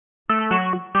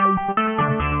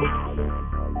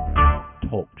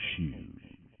Shoes.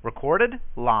 Recorded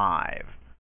live.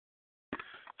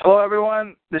 Hello,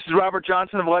 everyone. This is Robert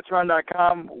Johnson of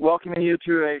Let'sRun.com, welcoming you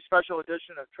to a special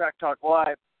edition of Track Talk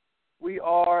Live. We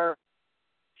are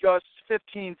just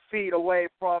 15 feet away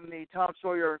from the Tom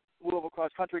Sawyer Louisville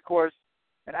Cross Country Course,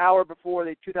 an hour before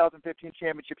the 2015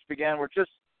 championships began. We're just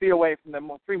feet away from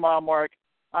the 3-mile mark.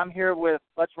 I'm here with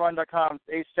Let'sRun.com's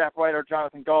ace staff writer,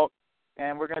 Jonathan Galt,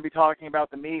 and we're going to be talking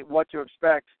about the meet, what to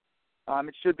expect.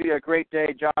 It should be a great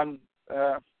day, John.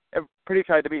 Pretty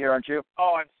excited to be here, aren't you?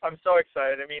 Oh, I'm so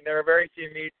excited. I mean, there are very few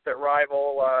meets that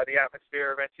rival the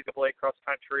atmosphere of NCAA cross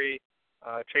country,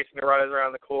 chasing the runners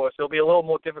around the course. It'll be a little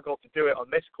more difficult to do it on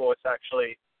this course,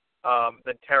 actually,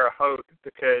 than Terre Haute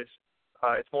because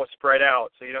it's more spread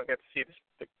out, so you don't get to see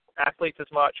the athletes as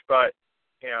much. But,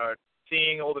 you know,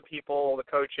 seeing all the people, all the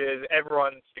coaches,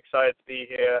 everyone's excited to be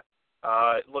here.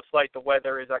 It looks like the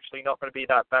weather is actually not going to be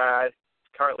that bad.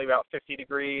 It's currently about 50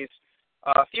 degrees.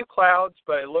 A few clouds,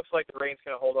 but it looks like the rain's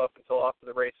going to hold off until after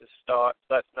the races start.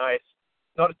 So that's nice.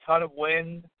 Not a ton of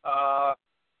wind.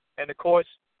 And, of course,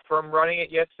 from running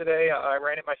it yesterday, I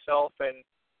ran it myself, and,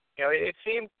 you know, it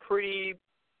seemed pretty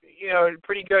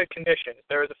good conditions.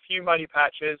 There was a few muddy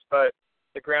patches, but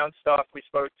the ground stuff we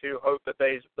spoke to hope that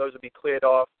those would be cleared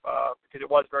off because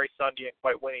it was very sunny and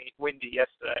quite windy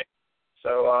yesterday.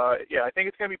 So, I think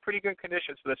it's going to be pretty good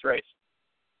conditions for this race.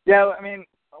 Yeah, I mean,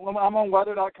 I'm on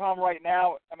weather.com right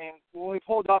now. I mean, when we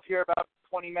pulled up here about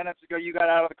 20 minutes ago, you got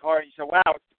out of the car and you said, wow,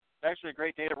 it's actually a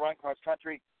great day to run cross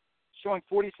country. Showing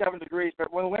 47 degrees,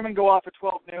 but when the women go off at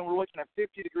 12 noon, we're looking at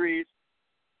 50 degrees,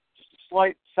 just a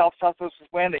slight south-southwest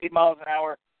wind, 8 miles an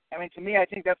hour. I mean, to me, I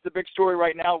think that's the big story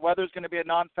right now. Weather's going to be a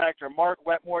non-factor. Mark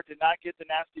Wetmore did not get the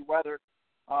nasty weather.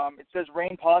 It says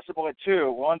rain possible at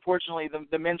 2. Well, unfortunately,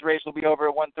 the men's race will be over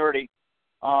at 1:30.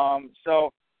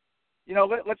 So, you know,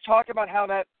 let's talk about how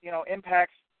that, you know,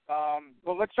 impacts.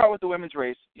 Well, let's start with the women's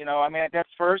race. You know, I mean, that's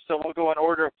first, so we'll go in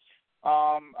order.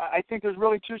 I think there's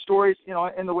really two stories, you know,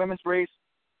 in the women's race,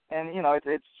 and you know,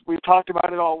 we've talked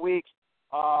about it all week.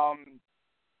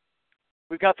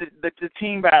 We've got the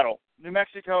team battle. New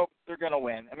Mexico, they're going to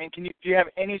win. I mean, do you have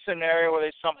any scenario where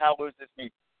they somehow lose this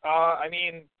meet? I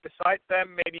mean, besides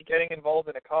them maybe getting involved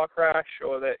in a car crash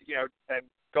or that, you know, and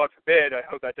God forbid, I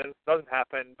hope that doesn't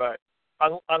happen, but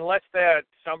unless they're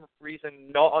some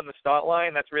reason not on the start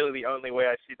line, that's really the only way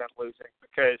I see them losing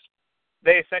because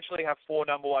they essentially have 4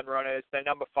 number 1 runners. Their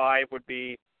number 5 would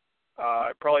be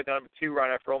probably the number 2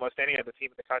 runner for almost any other team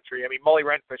in the country. I mean, Molly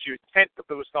Renfrew, she was 10th of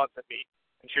the Wisconsin meet,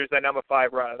 and she was their number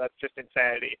 5 runner. That's just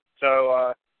insanity. So,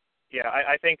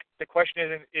 I think the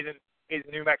question isn't is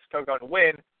New Mexico going to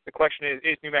win? The question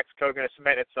is New Mexico going to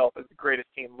cement itself as the greatest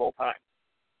team of all time?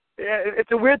 Yeah,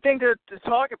 it's a weird thing to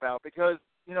talk about because,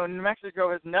 you know, New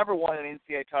Mexico has never won an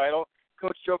NCAA title.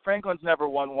 Coach Joe Franklin's never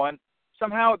won one.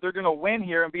 Somehow they're going to win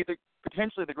here and be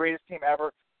potentially the greatest team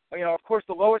ever. You know, of course,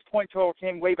 the lowest point total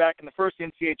came way back in the first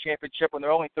NCAA championship when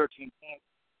there were only 13 teams.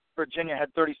 Virginia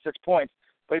had 36 points.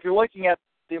 But if you're looking at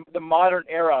the modern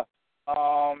era,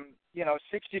 you know,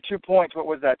 62 points, what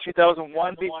was that,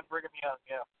 2001? Brigham Young,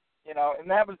 yeah. You know, and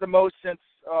that was the most since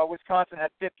Wisconsin had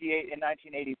 58 in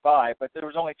 1985, but there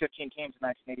was only 15 teams in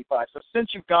 1985. So since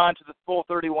you've gone to the full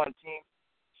 31 teams,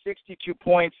 62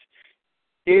 points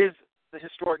is the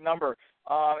historic number.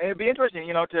 And it'd be interesting,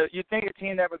 you know, you'd think a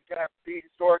team that was going to be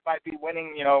historic might be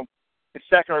winning, you know, its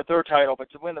second or third title, but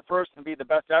to win the first and be the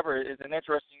best ever is an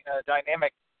interesting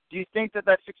dynamic. Do you think that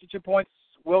 62 points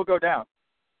will go down?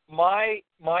 My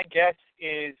guess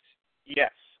is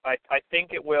yes. I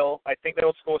think it will. I think they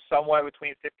will score somewhere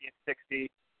between 50 and 60.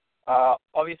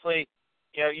 Obviously,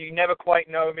 you know, you never quite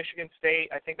know. Michigan State,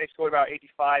 I think they scored about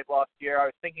 85 last year. I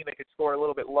was thinking they could score a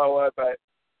little bit lower, but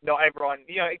not everyone.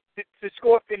 You know, to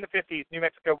score in the 50s, New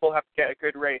Mexico will have to get a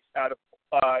good race out of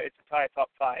its entire top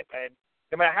 5. And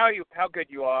no matter how good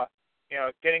you are, you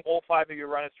know, getting all 5 of your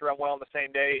runners to run well on the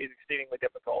same day is exceedingly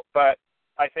difficult. But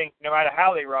I think no matter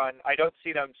how they run, I don't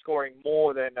see them scoring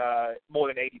more than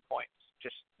 80 points.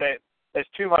 Just there's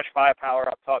too much firepower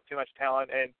up top, too much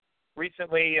talent, and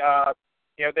recently,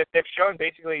 you know, they've shown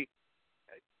basically,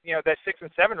 you know, their 6 and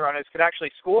 7 runners could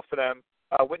actually score for them.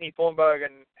 Whitney Thornburg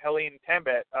and Helene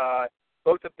Tambet,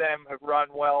 both of them have run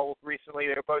well recently.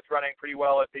 They were both running pretty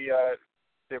well at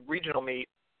the regional meet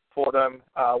for them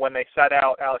when they sat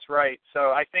out Alice Wright.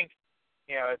 So I think,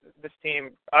 you know, this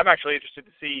team, I'm actually interested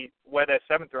to see where their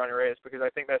 7th runner is because I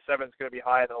think their 7th is going to be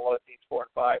higher than a lot of teams 4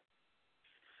 and 5.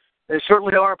 They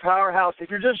certainly are a powerhouse. If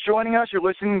you're just joining us, you're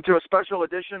listening to a special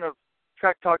edition of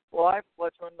Track Talk Live.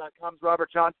 Let'sRun.com's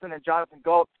Robert Johnson and Jonathan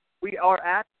Galt. We are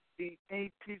at the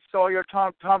A.T. Sawyer,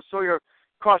 Tom Sawyer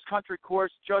cross-country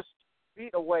course just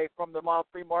feet away from the mile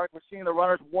 3 mark. We're seeing the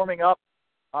runners warming up.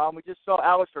 We just saw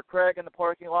Alistair Craig in the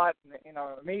parking lot, an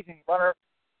amazing runner.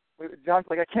 John's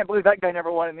like, I can't believe that guy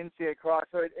never won an NCAA cross.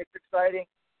 So it's exciting.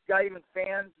 Got even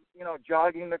fans,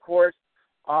 jogging the course.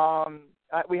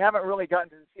 We haven't really gotten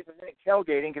to see if there's any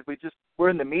tailgating because we're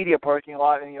in the media parking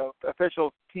lot and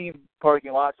official team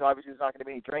parking lot. So obviously there's not going to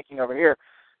be any drinking over here.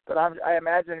 But I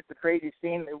imagine it's a crazy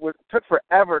scene. It took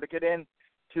forever to get in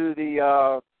to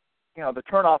the the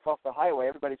turnoff off the highway.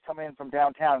 Everybody's coming in from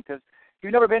downtown because if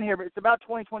you've never been here, but it's about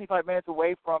 20-25 minutes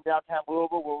away from downtown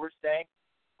Louisville where we're staying.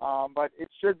 But it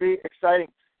should be exciting.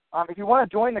 If you want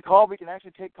to join the call, we can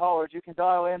actually take callers. You can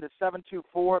dial in to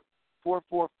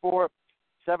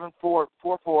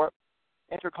 724-444-7444.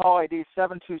 Enter call ID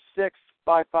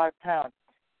 726-55#.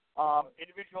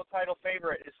 Individual title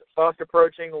favorite is fast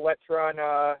approaching. Let's Run,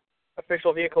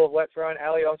 official vehicle of Let's Run.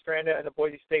 Ali Ostrander and the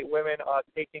Boise State women are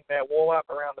taking their warm-up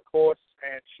around the course,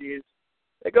 and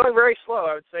they're going very slow.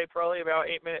 I would say probably about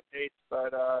 8-minute pace,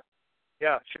 but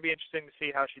it should be interesting to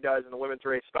see how she does in the women's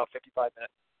race, about 55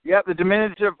 minutes. Yep, the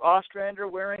diminutive Ostrander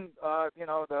wearing,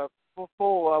 the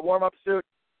full warm-up suit.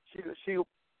 She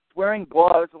wearing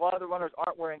gloves. A lot of the runners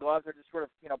aren't wearing gloves. They're just sort of,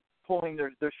 pulling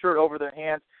their shirt over their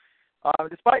hands.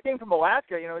 Despite being from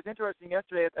Alaska, it was interesting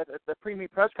yesterday at the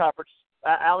pre-meet press conference,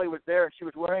 Allie was there and she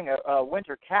was wearing a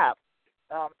winter cap.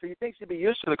 So you think she'd be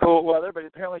used to the cold weather, but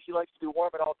apparently she likes to be warm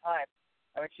at all times.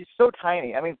 I mean, she's so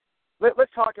tiny. I mean,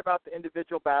 let's talk about the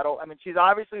individual battle. I mean, she's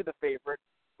obviously the favorite.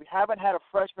 We haven't had a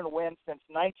freshman win since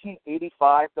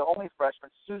 1985. The only freshman,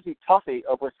 Susie Tuffy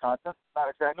of Wisconsin. Not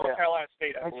exactly. North Carolina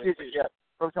State, I believe.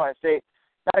 North Carolina State.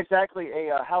 Not exactly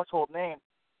a household name.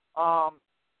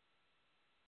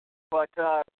 But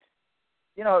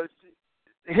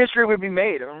history would be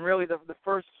made. I mean, really, the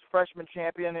first freshman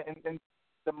champion in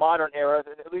the modern era,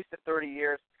 at least in 30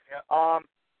 years. Yeah.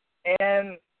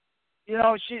 And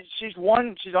she's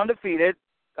won. She's undefeated.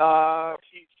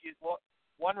 She's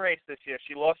one race this year.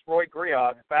 She lost Roy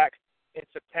Griot back in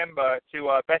September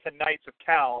to Bethan Knights of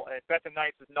Cal, and Bethan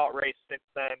Knights has not raced since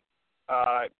then.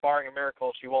 Barring a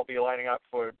miracle, she won't be lining up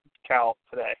for Cal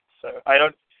today. So I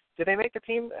don't. Did they make the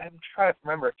team? I'm trying to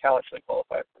remember if Cal actually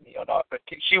qualified for me or not, but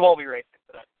she won't be racing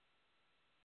today.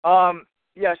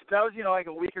 Yes, that was like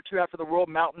a week or two after the World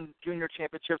Mountain Junior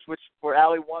Championships, where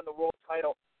Allie won the world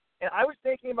title. And I was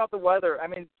thinking about the weather. I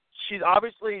mean, she's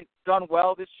obviously done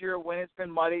well this year when it's been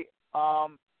muddy.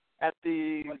 At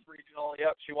the West Regional,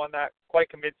 yep, she won that quite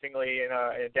convincingly in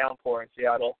a downpour in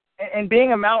Seattle. And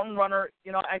being a mountain runner,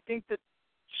 I think that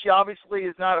she obviously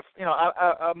is not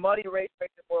a muddy race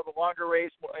makes it more of a longer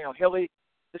race, hilly.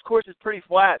 This course is pretty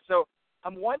flat, so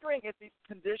I'm wondering if these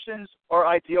conditions are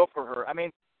ideal for her. I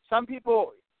mean, some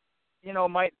people,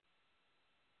 might,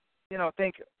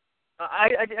 think.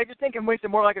 I just think it makes it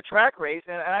more like a track race,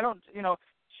 and I don't,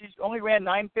 she's only ran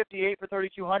 9:58 for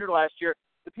 3,200 last year.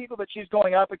 The people that she's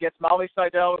going up against, Molly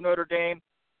Seidel of Notre Dame,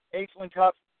 Aislinn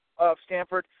Cup of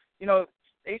Stanford,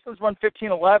 Aislinn's run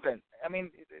 15:11. I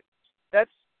mean, that's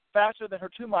faster than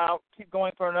her 2-mile. Keep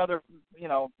going for another,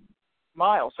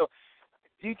 mile. So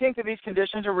do you think that these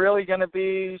conditions are really going to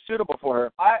be suitable for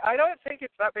her? I don't think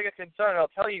it's that big a concern. I'll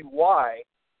tell you why.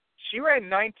 She ran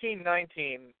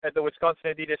 19:19 at the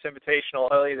Wisconsin Adidas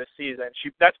Invitational earlier this season.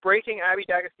 That's breaking Abby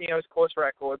D'Agostino's course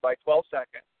record by 12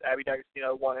 seconds. Abby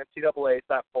D'Agostino won NCAA's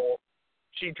that fall.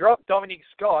 She dropped Dominique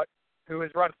Scott, who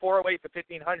has run 4:08 for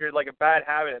 1,500 like a bad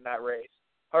habit in that race.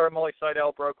 Her and Molly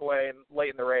Seidel broke away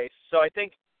late in the race. So I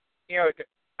think,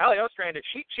 Ali Ostrander,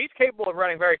 she's capable of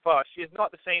running very fast. She is not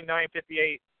the same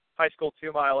 9:58 high school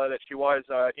 2-miler that she was,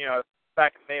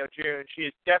 back in May or June. She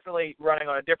is definitely running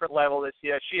on a different level this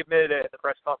year. She admitted it at the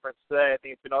press conference today. I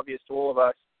think it's been obvious to all of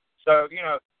us. So,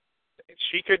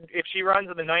 if she runs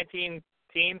in the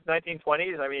 19-teens,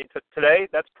 19-20s, I mean, today,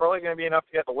 that's probably going to be enough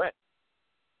to get the win.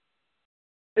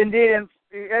 Indeed, and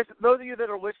as those of you that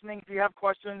are listening, if you have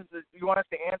questions that you want us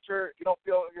to answer, if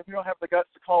you don't have the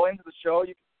guts to call into the show,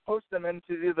 you can post them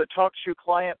into the TalkShoe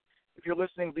client if you're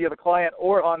listening via the client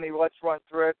or on the Let's Run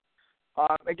thread.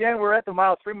 Again, we're at the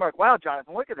mile 3 mark. Wow,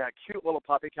 Jonathan, look at that cute little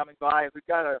puppy coming by. We've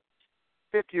got a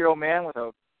 50-year-old man with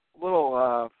a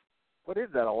little, what is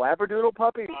that, a Labradoodle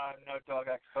puppy? I'm no dog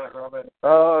expert, Robert.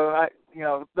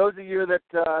 Those of you that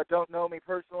don't know me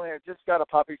personally, I just got a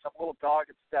puppy, some little dog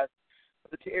obsessed.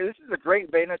 This is a great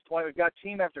Bayonets 20. We've got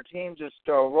team after team just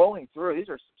rolling through. These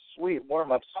are some sweet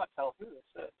warm-ups. I can't tell who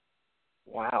this is.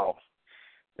 Wow.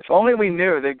 If only we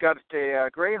knew. They've got a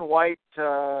gray and white...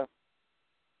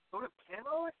 Sort of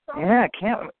camo or something? Yeah,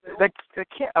 camo.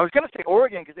 I was going to say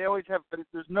Oregon because they always have, but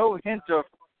there's no hint of.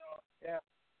 Yeah,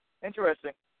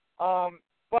 interesting.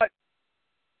 But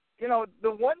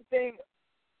the one thing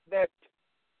that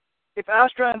if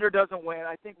Ostrander doesn't win,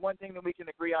 I think one thing that we can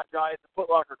agree on, John, is the Foot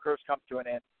Locker curse comes to an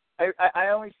end. I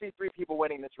only see three people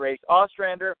winning this race: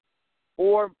 Ostrander,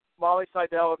 or Molly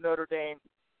Seidel of Notre Dame,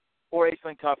 or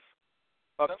Aisling Tough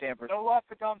of Stanford. No loss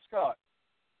for Dom Scott.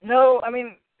 No, I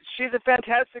mean, she's a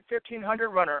fantastic 1,500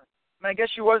 runner. I mean, I guess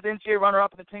she was the NCAA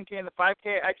runner-up in the 10K and the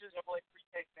 5K. I just only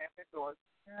 3K Stanford.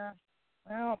 Yeah.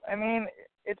 Well, I mean,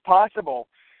 it's possible,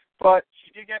 but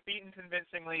she did get beaten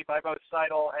convincingly by both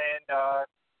Seidel and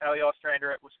Ellie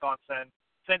Ostrander at Wisconsin.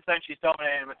 Since then, she's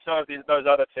dominated, but so have those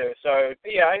other two. So,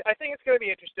 yeah, I think it's going to be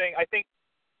interesting. I think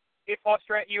if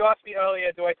Ostrander, you asked me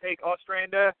earlier, do I take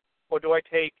Ostrander or do I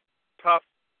take Tough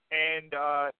and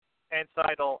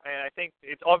Seidel? And I think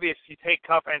it's obvious you take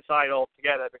Tough and Seidel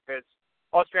together because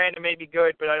Ostrander may be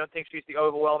good, but I don't think she's the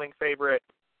overwhelming favorite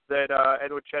that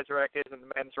Edward Cheserek is in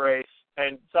the men's race.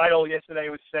 And Seidel yesterday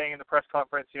was saying in the press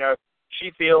conference,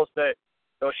 she feels that,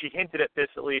 or she hinted at this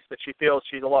at least, that she feels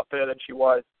she's a lot better than she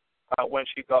was when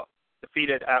she got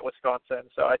defeated at Wisconsin.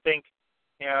 So I think,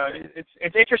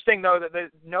 it's interesting though that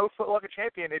there's no Foot Locker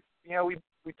champion. It's,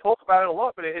 we talk about it a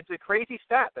lot, but it's a crazy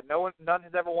stat that none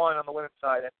has ever won on the women's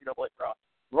side NCAA cross.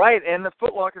 Right, and the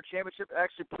Foot Locker championship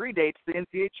actually predates the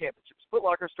NCAA championships. Foot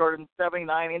Locker started in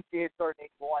 '79, NCAA started in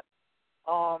 '81.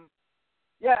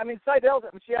 Yeah, I mean, Seidel,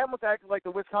 she almost acted like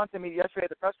the Wisconsin meet yesterday at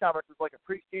the press conference was like a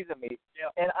preseason meet. Yeah.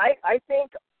 And I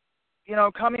think,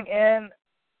 coming in,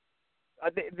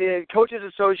 the Coaches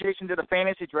Association did a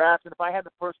fantasy draft, and if I had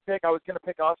the first pick, I was going to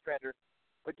pick Ostrander.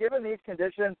 But given these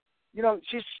conditions,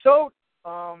 she's so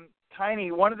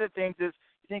tiny. One of the things is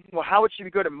thinking, well, how would she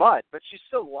be good at mud? But she's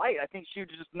so light. I think she would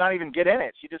just not even get in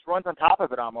it. She just runs on top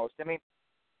of it almost. I mean,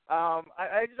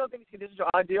 I just don't think these conditions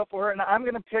are ideal for her, and I'm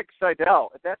going to pick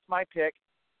Seidel. That's my pick.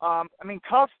 I mean,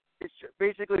 Cuff is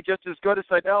basically just as good as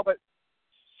Seidel, but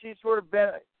she's sort of been,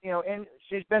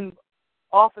 she's been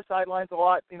off the sidelines a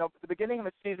lot. At the beginning of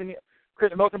the season,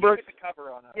 Chris Miltenberg, the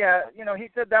cover on it. Yeah, he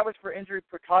said that was for injury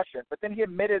precaution, but then he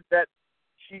admitted that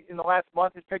she, in the last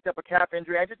month, has picked up a calf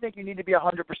injury. I just think you need to be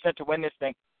 100% to win this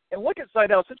thing. And look at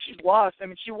Seidel. Since she's lost, I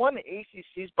mean, she won the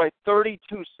ACCs by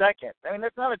 32 seconds. I mean,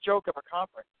 that's not a joke of a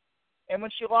conference. And when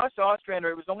she lost to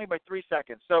Ostrander, it was only by 3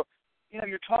 seconds. So,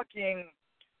 you're talking,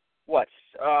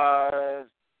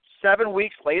 7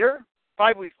 weeks later,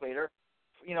 5 weeks later,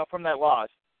 from that loss.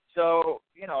 So,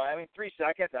 3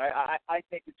 seconds, I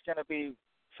think it's going to be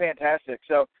fantastic.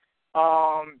 So,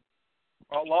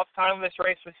 last time this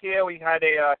race was here, we had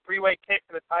a three-way kick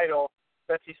for the title.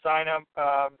 Betsy Steinem,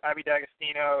 Abby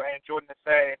D'Agostino, and Jordan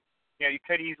Hesse. You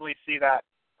could easily see that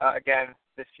again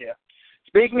this year.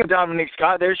 Speaking of Dominique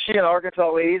Scott, there's she and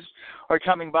Arkansas ladies are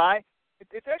coming by.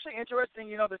 It's actually interesting,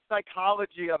 the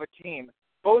psychology of a team.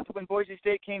 Both when Boise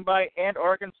State came by and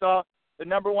Arkansas, the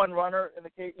number one runner in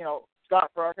the case, Scott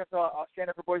for Arkansas,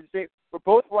 Ostrander for Boise State, were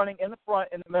both running in the front,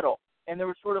 in the middle. And there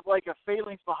was sort of like a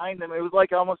phalanx behind them. It was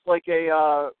like almost like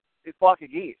a flock of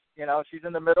geese. She's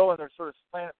in the middle, and they're sort of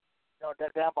slanted,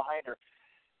 down behind her.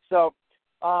 So,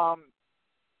 the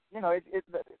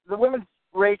women's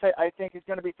race, I think, is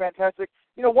going to be fantastic.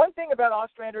 One thing about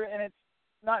Ostrander, and it's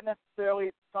not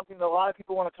necessarily something that a lot of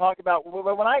people want to talk about,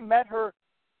 but when I met her,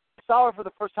 saw her for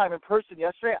the first time in person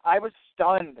yesterday, I was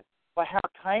stunned by how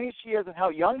tiny she is and how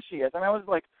young she is. I mean, I was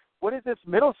like, what is this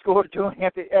middle schooler doing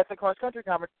at the cross-country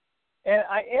conference? And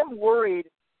I am worried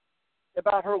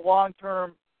about her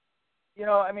long-term,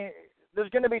 there's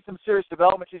going to be some serious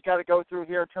development she's got to go through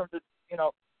here in terms of,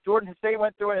 Jordan Hesse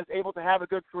went through and is able to have a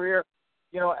good career,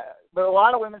 but a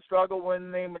lot of women struggle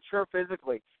when they mature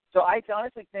physically. So I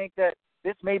honestly think that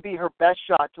this may be her best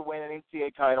shot to win an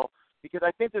NCAA title because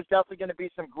I think there's definitely going to be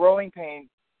some growing pains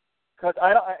because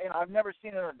I've never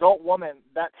seen an adult woman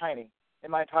that tiny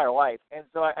in my entire life. And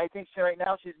so I think right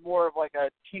now she's more of like a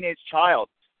teenage child,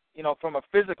 from a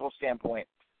physical standpoint.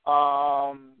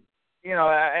 I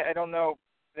don't know.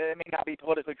 It may not be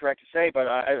politically correct to say, but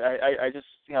I just,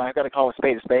 I've got to call a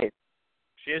spade a spade.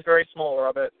 She is very small,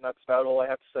 Robert, and that's about all I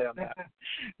have to say on that.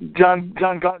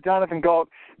 Jonathan Galt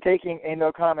taking a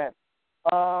no comment.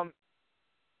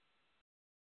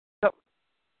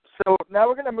 So now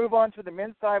we're going to move on to the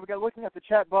men's side. We got looking at the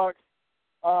chat box.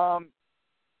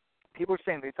 People are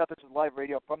saying they thought this was live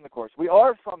radio from the course. We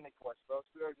are from the course, folks.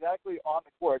 We are exactly on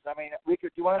the course. I mean, I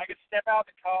could step out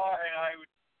the car and I would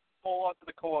pull onto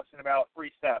the course in about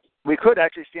 3 steps. We could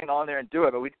actually stand on there and do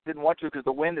it, but we didn't want to because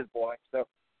the wind is blowing. So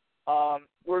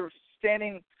we're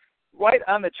standing right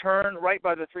on the turn, right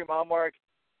by the 3-mile mark,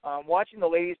 watching the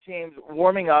ladies' teams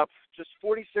warming up, just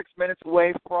 46 minutes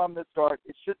away from the start.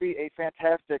 It should be a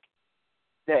fantastic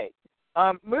day.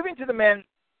 Moving to the men,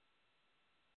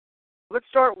 let's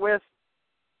start with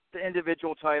the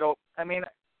individual title. I mean,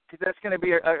 because that's going to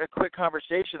be a quick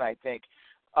conversation, I think.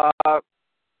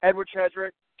 Edward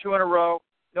Cheserek, 2 in a row.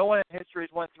 No one in history has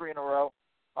won 3 in a row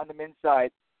on the men's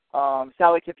side.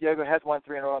 Sally Kipiogo has won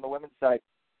 3 in a row on the women's side.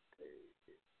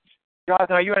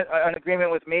 Jonathan, are you in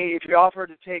agreement with me? If you offer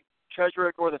to take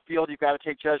Cheserek or the field, you've got to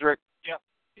take Cheserek.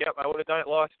 Yep, I would have done it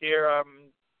last year.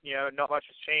 Not much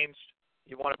has changed.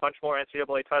 You won a bunch more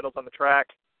NCAA titles on the track.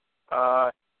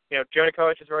 Jonah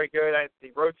Koech is very good.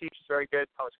 Anthony Rotich is very good.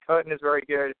 Thomas Curtin is very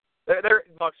good.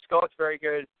 Mark Scott's very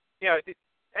good.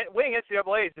 Winning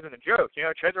NCAAs isn't a joke.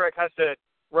 Cheserek has to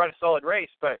run a solid race,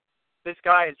 but this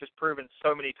guy has just proven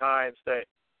so many times that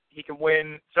he can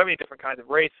win so many different kinds of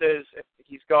races.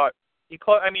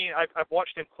 I've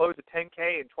watched him close a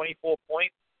 10K in 24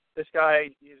 points. This guy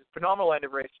is phenomenal end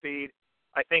of race speed.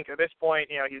 I think at this point,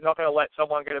 he's not going to let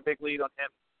someone get a big lead on him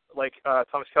like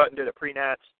Thomas Curtin did at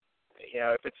pre-nats.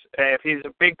 If he's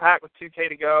a big pack with 2K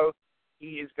to go,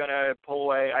 he is going to pull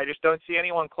away. I just don't see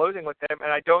anyone closing with him,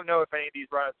 and I don't know if any of these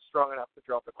runners are strong enough to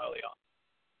drop him early on.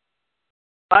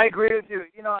 I agree with you.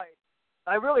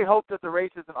 I really hope that the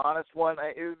race is an honest one.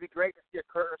 It would be great to see a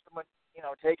Curtin or someone,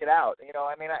 take it out.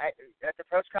 At the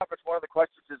press conference, one of the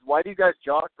questions is, why do you guys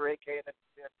jog for 8K and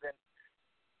then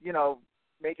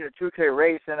make it a 2K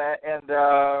race? And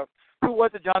who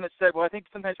was it, John, that said, well, I think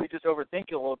sometimes we just overthink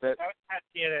it a little bit. That was Pat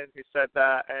Keenan who said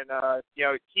that. And,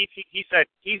 he said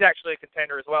he's actually a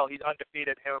contender as well. He's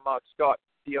undefeated, him and Mark Scott,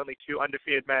 the only 2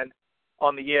 undefeated men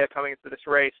on the year coming into this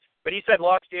race. But he said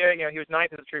last year, he was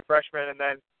 9th as a true freshman, and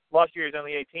then last year he was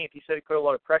only 18th. He said he put a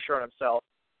lot of pressure on himself.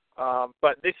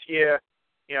 But this year,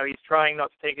 he's trying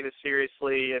not to take it as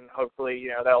seriously, and hopefully,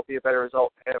 that'll be a better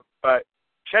result for him. But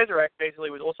Cheserek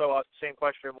basically was also asked the same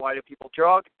question, why do people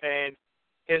jog? And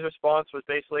his response was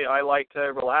basically, I like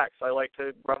to relax. I like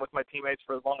to run with my teammates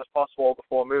for as long as possible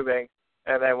before moving.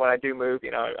 And then when I do move,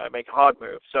 I make a hard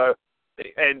move. So,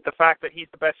 and the fact that he's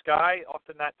the best guy,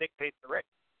 often that dictates the race.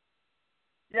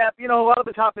 Yeah, a lot of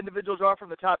the top individuals are from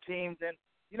the top teams. And,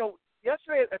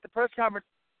 yesterday at the press conference,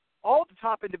 all of the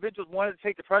top individuals wanted to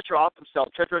take the pressure off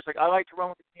themselves. Cheserek's like, I like to run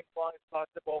with the team as long as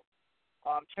possible.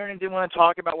 Tiernan didn't want to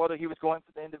talk about whether he was going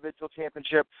for the individual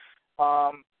championship.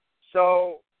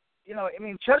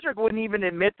 Cheserek wouldn't even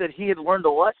admit that he had learned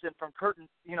a lesson from Curtin,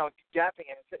 gapping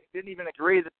him. He didn't even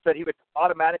agree that he would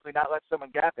automatically not let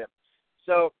someone gap him.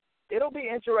 So it'll be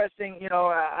interesting.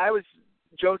 I was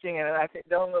joking, and I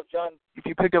don't know, John, if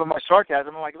you picked up on my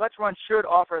sarcasm. I'm like, Let's Run should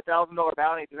offer a $1,000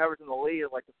 bounty to whoever's in the lead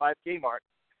at like the 5K mark.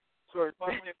 Sort of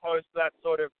firmly opposed to that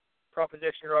sort of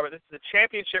proposition, Robert. This is a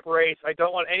championship race. I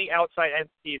don't want any outside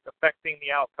entities affecting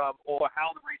the outcome or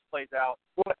how the race plays out.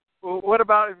 What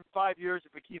about in 5 years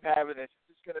if we keep having this?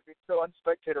 It's just going to be so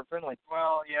unspectator friendly.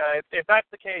 Well, yeah, if that's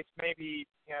the case, maybe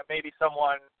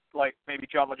someone like maybe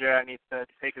John Legere needs to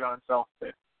take it on himself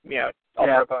to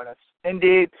offer a bonus.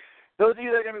 Indeed. Those of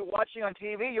you that are going to be watching on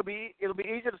TV, it'll be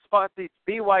easy to spot these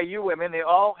BYU women. They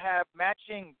all have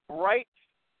matching bright,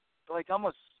 like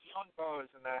almost young bows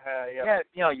in their hair.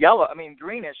 Yeah, yellow.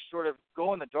 Greenish, sort of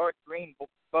go in the dark green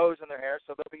bows in their hair,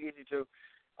 so they'll be easy to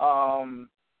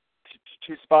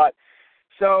spot.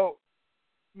 So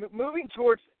moving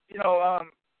towards,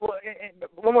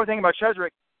 one more thing about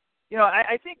Cheserek.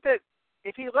 I think that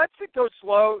if he lets it go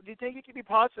slow, do you think he could be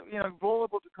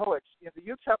vulnerable to Koech? The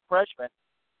UTEP freshman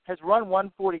has run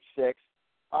 146.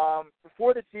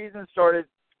 Before the season started,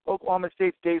 Oklahoma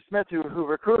State's Dave Smith, who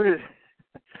recruited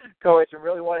Koech and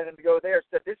really wanted him to go there,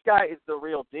 said this guy is the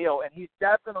real deal, and he's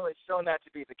definitely shown that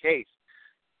to be the case.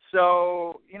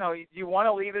 So, you want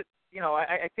to leave it.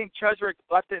 I think Cheserek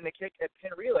left it in the kick at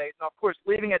pin relays. Now, of course,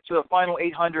 leaving it to the final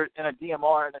 800 in a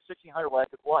DMR and a 1600 lap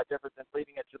is a lot different than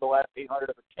leaving it to the last 800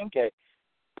 of a 10K.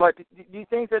 But do you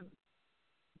think that,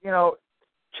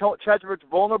 Cheserek's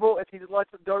vulnerable if he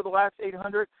lets it go to the last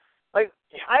 800? Like,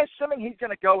 I'm assuming he's going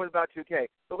to go with about 2K.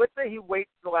 But let's say he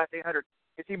waits to the last 800.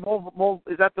 Is he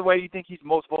is that the way you think he's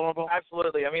most vulnerable?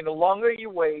 Absolutely. The longer you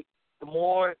wait, the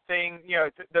more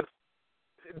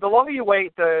the longer you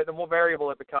wait, the more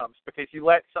variable it becomes because you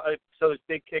let those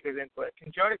big kickers into it.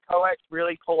 Can Jonah Koech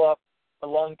really pull off a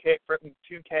long kick from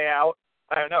 2K out?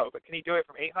 I don't know, but can he do it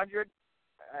from 800?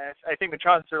 I think the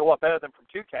chances are a lot better than from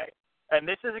 2K. And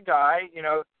this is a guy,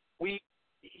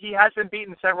 he has been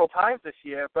beaten several times this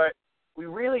year, but we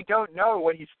really don't know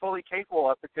what he's fully capable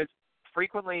of because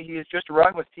frequently he has just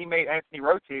run with teammate Anthony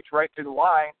Rotich right through the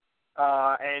line.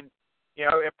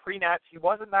 At pre-nats, he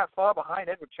wasn't that far behind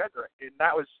Edward Cheserek. And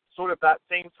that was sort of that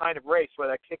same kind of race where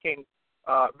they're kicking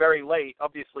very late.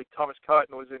 Obviously, Thomas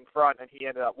Curtin was in front, and he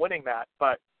ended up winning that.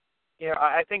 But,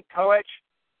 I think Koech,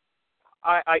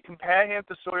 I compare him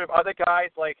to sort of other guys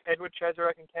like Edward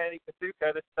Cheserek and Kennedy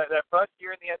Kazuka. Their first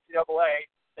year in the NCAA,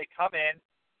 They come in,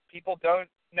 people don't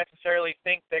necessarily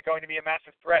think they're going to be a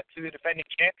massive threat to the defending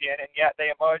champion, and yet they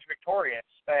emerge victorious.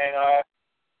 And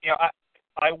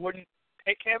I wouldn't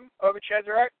pick him over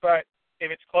Cheserek, but if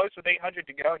it's close with 800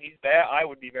 to go and he's there, I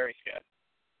would be very scared.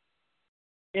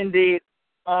 Indeed.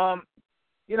 One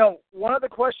of the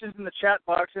questions in the chat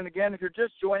box, and again, if you're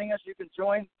just joining us, you can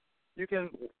join. You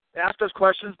can ask us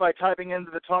questions by typing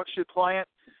into the TalkShoe client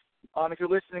if you're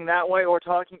listening that way, or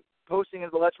posting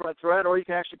into the Let's Run thread, or you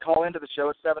can actually call into the show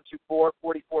at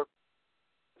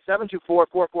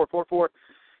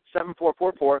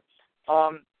 724-7444,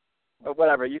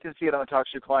 whatever. You can see it on the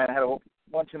TalkShoe client. I had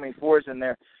one too many fours in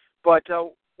there. But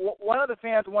one of the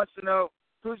fans wants to know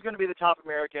who's going to be the top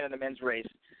American in the men's race.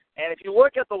 And if you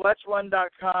look at the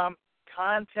Let'sRun.com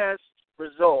contest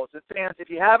results, it says if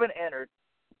you haven't entered,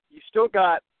 you still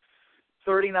got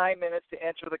 39 minutes to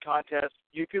enter the contest.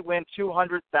 You could win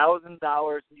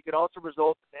 $200,000. You could also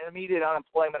result in immediate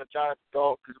unemployment of Jonathan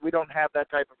Gault, because we don't have that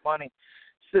type of money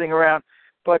sitting around.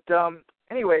 But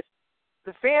anyways,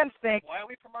 the fans think... Why are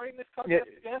we promoting this contest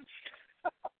again?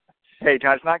 Hey,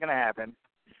 John, it's not going to happen.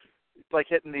 It's like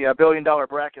hitting the billion-dollar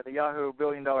bracket, the Yahoo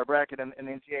billion-dollar bracket in the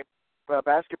NCAA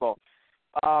basketball.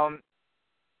 The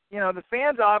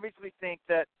fans obviously think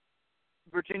that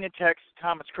Virginia Tech's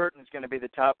Thomas Curtin is going to be the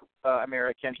top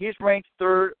American. He's ranked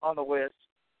third on the list.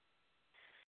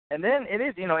 And then it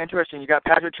is, interesting. You got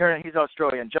Patrick Turner, he's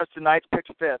Australian. Justin Knight's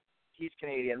picked fifth. He's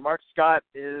Canadian. Mark Scott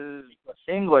is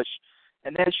English.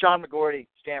 And then Sean McGorty,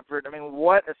 Stanford. I mean,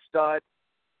 what a stud.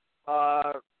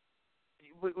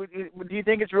 Do you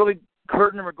think it's really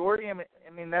Curtin or McGorty? I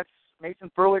mean, that's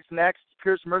Mason Furlick's next,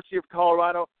 Pierce Mercier of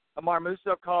Colorado, Amar Musa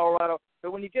of Colorado.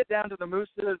 But when you get down to the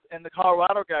Musas and the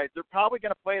Colorado guys, they're probably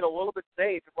going to play it a little bit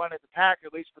safe and run as a pack,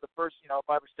 at least for the first, 5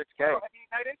 or 6K. Well,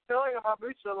 I didn't feel like Amar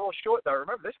Musa a little short, though.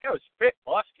 Remember, this guy was fit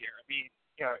last year. I mean,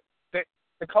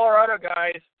 the Colorado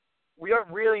guys, we don't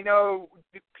really know.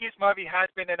 Pierce Murphy has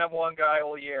been the number one guy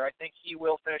all year. I think he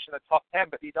will finish in the top 10.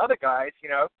 But these other guys,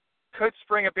 could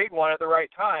spring a big one at the right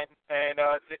time, and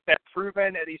that's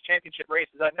proven at these championship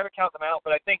races. I'd never count them out,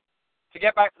 but I think to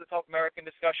get back to the top American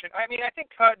discussion, I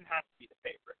think Curtin has to be the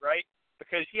favorite, right?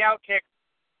 Because he outkicked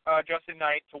Justin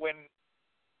Knight to win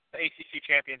the ACC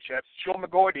championships. Sean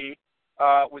McGorty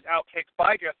was outkicked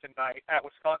by Justin Knight at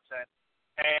Wisconsin,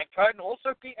 and Curtin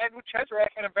also beat Edward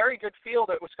Cheserek in a very good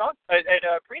field at Wisconsin at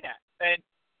Prenet. And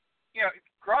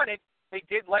granted, they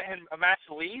did let him amass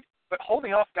the lead. But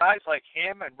holding off guys like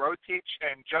him and Rotich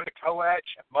and Jonah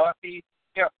Koech and Murphy,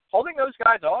 holding those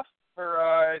guys off for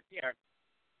an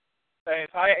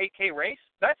entire 8K race,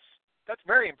 that's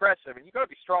very impressive, and you've got to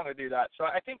be strong to do that. So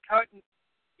I think Curtin,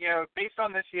 based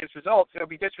on this year's results, it'll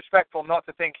be disrespectful not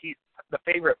to think he's the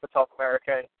favorite for Top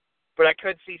America. But I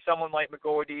could see someone like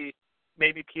McGorty,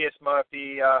 maybe Pierce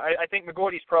Murphy. I think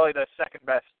McGorty's probably the second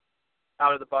best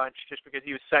out of the bunch, just because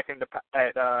he was second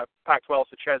at Pac-12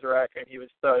 to Cheserek, and he was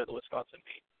third at the Wisconsin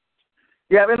meet.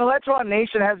 Yeah, and the Let's Run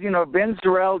Nation has, Ben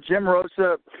Zarell, Jim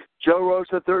Rosa, Joe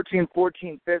Rosa, 13,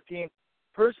 14, 15.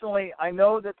 Personally, I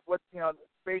know that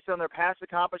based on their past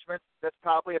accomplishments, that's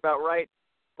probably about right.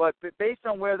 But based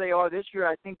on where they are this year,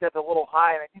 I think that's a little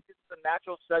high, and I think this is a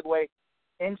natural segue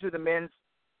into the men's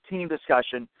team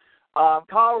discussion.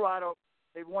 Colorado,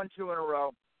 they've won 2 in a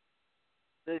row.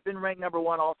 They've been ranked number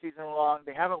 1 all season long.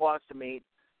 They haven't lost a meet.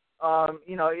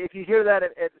 If you hear that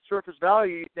at the surface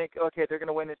value, you think, okay, they're going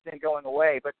to win this thing going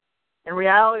away. But in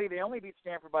reality, they only beat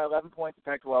Stanford by 11 points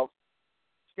in Pac-12.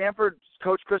 Stanford's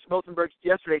coach, Chris Miltenberg,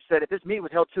 yesterday said if this meet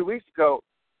was held 2 weeks ago,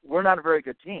 we're not a very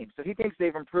good team. So he thinks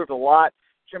they've improved a lot.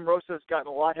 Jim Rosa's gotten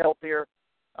a lot healthier.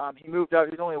 He moved up.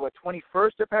 He was only,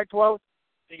 21st at Pac-12? I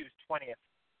think he was 20th.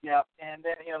 Yeah, and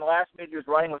then, the last meet he was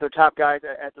running with their top guys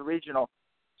at the regional.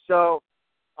 So,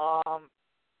 and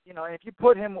if you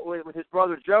put him with his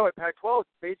brother Joe at Pac-12, it's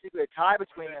basically a tie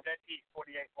between them.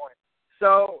 48 points.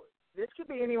 So this could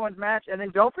be anyone's match. And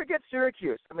then don't forget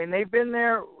Syracuse. I mean, they've been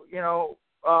there,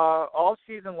 all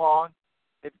season long.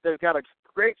 They've got a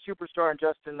great superstar in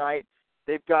Justin Knight.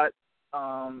 They've got,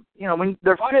 when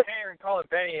they're fit. Taylor and Colin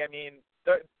Benny, I mean,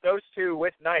 those two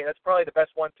with Knight, that's probably the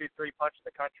best 1-2-3 punch in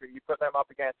the country. You put them up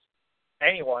against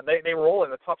anyone. They were all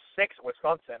in the top 6 at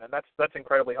Wisconsin, and that's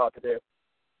incredibly hard to do.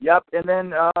 Yep, and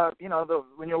then,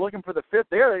 when you're looking for the fifth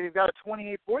there, you've got a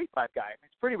 28-45 guy.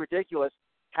 It's pretty ridiculous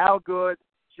how good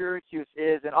Syracuse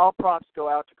is, and all props go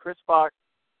out to Chris Fox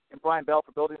and Brian Bell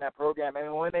for building that program. I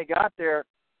mean, when they got there,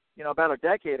 about a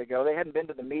decade ago, they hadn't been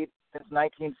to the meet since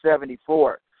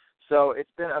 1974. So it's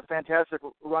been a fantastic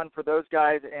run for those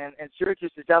guys, and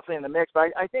Syracuse is definitely in the mix.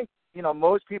 But I think,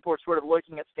 most people are sort of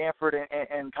looking at Stanford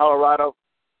and Colorado,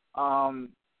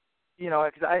 because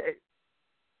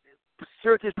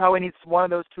Syracuse probably needs one of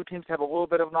those two teams to have a little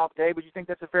bit of an off day. Would you think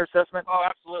that's a fair assessment? Oh,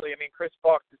 absolutely. I mean, Chris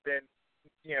Fox has been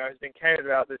candid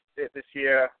about this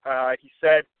year. He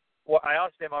said, well, I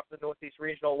asked him after the Northeast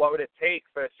Regional, what would it take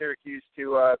for Syracuse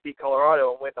to beat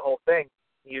Colorado and win the whole thing?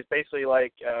 He was basically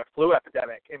like a flu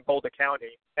epidemic in Boulder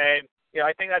County. And,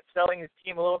 I think that's selling his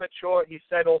team a little bit short. He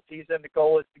said all season the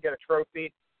goal is to get a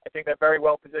trophy. I think they're very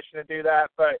well positioned to do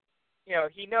that. But,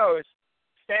 he knows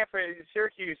Stanford,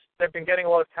 Syracuse, they've been getting a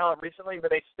lot of talent recently, but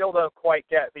they still don't quite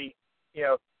get the,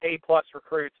 A-plus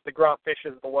recruits, the Grant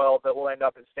Fishers of the world that will end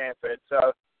up in Stanford.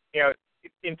 So,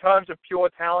 in terms of pure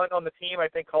talent on the team, I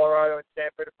think Colorado and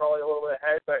Stanford are probably a little bit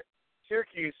ahead. But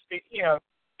Syracuse,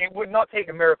 it would not take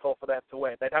a miracle for them to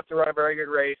win. They'd have to run a very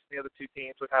good race. The other two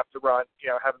teams would have to run,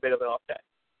 have a bit of an off day.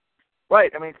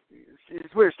 Right. I mean,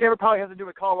 it's weird. Stanford probably has to do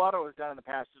what Colorado has done in the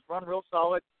past. Just run real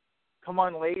solid, come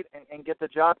on late, and get the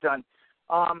job done.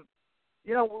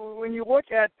 When you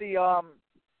look at the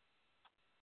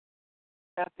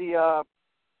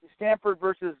Stanford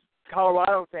versus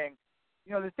Colorado thing,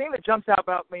 the thing that jumps out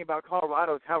about me about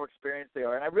Colorado is how experienced they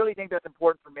are, and I really think that's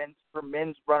important for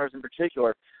men's runners in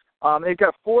particular. They've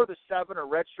got 4 of the 7 are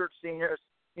redshirt seniors,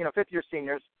 fifth-year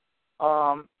seniors.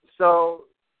 So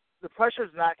the pressure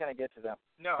is not going to get to them.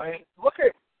 No, I mean, look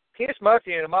at Penis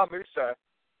Murphy and Amar Musa.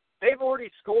 They've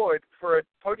already scored for a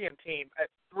podium team at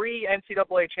 3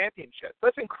 NCAA championships.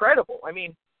 That's incredible. I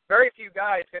mean, very few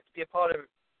guys get to be a part of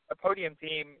a podium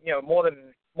team, more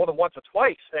than once or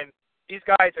twice. And these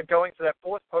guys are going for their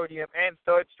 4th podium and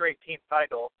 3rd straight team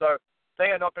title. So they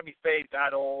are not going to be phased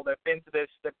at all. They've been to this.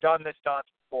 They've done this dance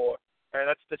before. And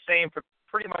that's the same for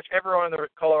pretty much everyone on the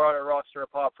Colorado roster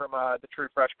apart from the true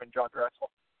freshman, John Dressel.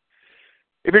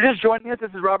 If you're just joining us, this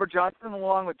is Robert Johnson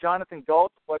along with Jonathan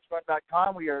Galt of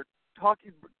Let'sRun.com. We are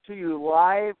talking to you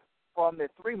live from the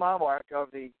 3-mile mark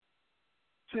of the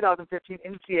 2015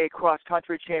 NCAA Cross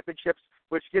Country Championships,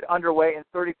 which get underway in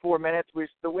 34 minutes.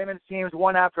 The women's teams,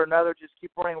 one after another, just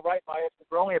keep running right by us.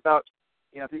 We're only about,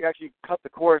 if you actually cut the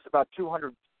course, about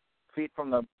 200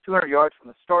 yards from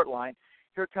the start line.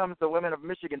 Here comes the women of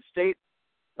Michigan State,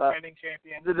 Defending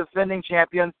champions. The defending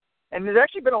champions. And there's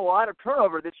actually been a lot of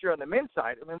turnover this year on the men's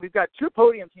side. I mean, we've got 2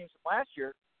 podium teams from last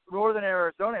year, Northern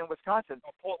Arizona and Wisconsin,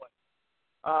 Portland,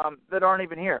 that aren't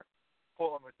even here.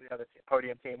 Portland was the other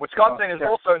podium team. Wisconsin is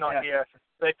also not here.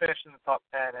 They finished in the top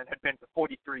 10 and had been to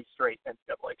 43 straight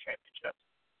NCAA championships.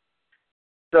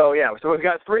 So we've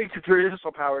got 3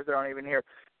 traditional powers that aren't even here.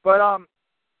 But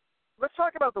let's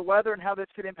talk about the weather and how this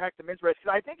could impact the men's race,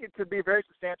 because I think it could be very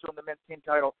substantial in the men's team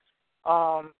title.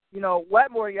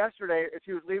 Wetmore yesterday, as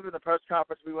he was leaving the press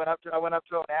conference, I went up to him and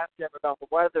asked him about the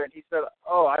weather, and he said,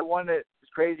 I want it as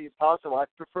crazy as possible. I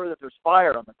prefer that there's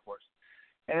fire on the course.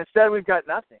 And instead we've got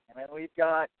nothing. I mean, we've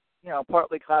got,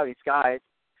 partly cloudy skies.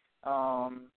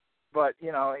 But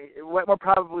Wetmore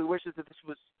probably wishes that this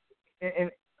was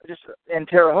in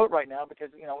Terre Haute right now, because,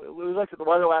 we looked at the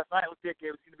weather last night. It looked like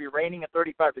it was going to be raining at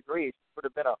 35 degrees. It would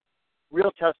have been a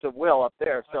real test of will up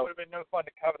there. So it would have been no fun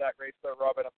to cover that race, though,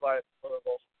 Robert. I'm glad it's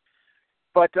notable.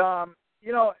 But,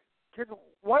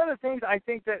 one of the things I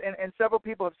think that, and several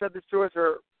people have said this to us,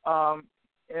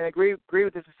 and agree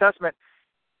with this assessment,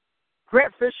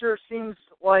 Grant Fisher seems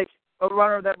like a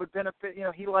runner that would benefit.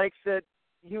 He likes it.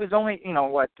 He was only,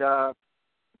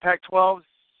 Pac-12's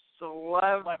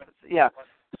 11th. Yeah.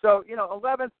 So,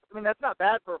 11th, I mean, that's not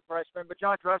bad for a freshman, but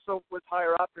John Dressel was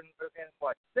higher up in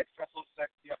 6th? Dressel's 6th,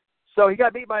 yeah. So he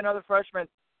got beat by another freshman,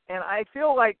 and I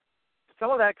feel like some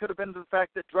of that could have been the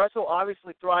fact that Dressel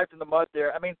obviously thrived in the mud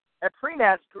there. I mean, at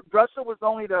pre-nats, Dressel was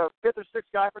only the 5th or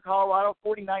 6th guy for Colorado,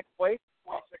 49th place.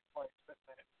 46th place, 5th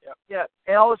minute. Yep. Yeah,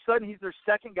 and all of a sudden he's their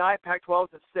 2nd guy,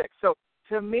 Pac-12's and 6th. So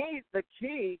to me,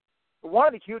 one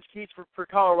of the huge keys for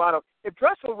Colorado, if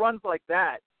Dressel runs like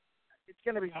that, it's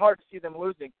going to be hard to see them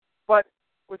losing. But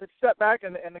with it set back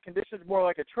and the conditions more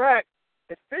like a track,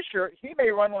 at Fisher, he may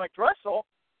run like Dressel,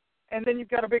 and then you've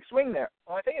got a big swing there.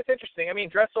 Well, I think it's interesting. I mean,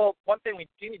 Dressel, one thing we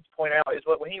do need to point out is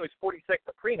when he was 46th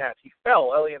at pre-nats, he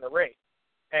fell early in the race.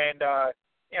 And,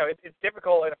 it's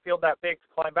difficult in a field that big to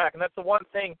climb back. And that's the one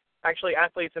thing, actually,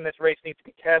 athletes in this race need to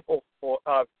be careful for.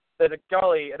 There's a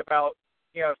gully at about,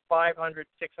 500,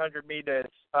 600 meters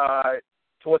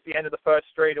towards the end of the first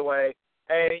straightaway.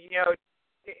 And,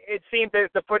 it seemed that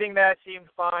the footing there seemed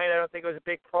fine. I don't think it was a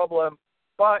big problem.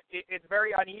 But it's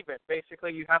very uneven.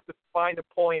 Basically, you have to find a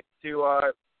point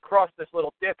to cross this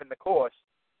little dip in the course.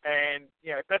 And,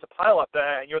 if there's a pile up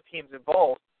there and your team's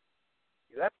involved,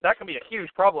 that can be a huge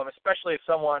problem, especially if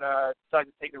someone decides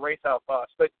to take the race out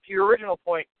fast. But to your original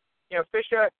point,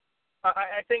 Fisher,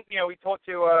 I think, we talked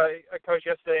to a coach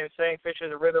yesterday and was saying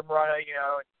Fisher's a rhythm runner, and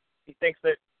he thinks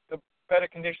that better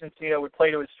conditions, would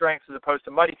play to his strengths as opposed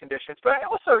to muddy conditions. But I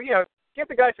also, give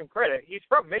the guy some credit. He's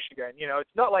from Michigan.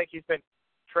 It's not like he's been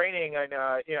training in,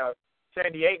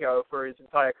 San Diego for his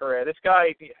entire career. This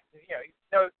guy, he's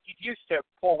used to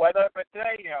poor weather, but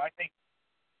today, I think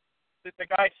the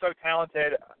guy's so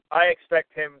talented. I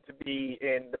expect him to be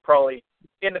probably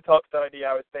in the top 30,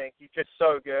 I would think. He's just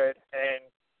so good. And,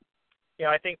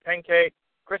 I think 10K,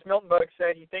 Chris Miltenberg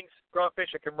said he thinks Grant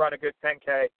Fisher can run a good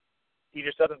 10K. He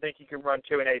just doesn't think he can run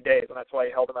 2 in 8 days, and that's why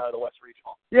he held him out of the West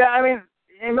Regional. Yeah, I mean,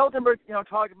 and Miltenberg,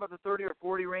 talking about the 30 or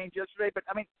 40 range yesterday, but,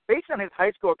 I mean, based on his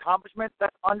high school accomplishments,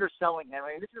 that's underselling him.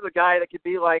 I mean, this is a guy that could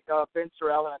be like Ben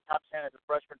Sorrell in a top 10 as a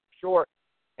freshman for sure,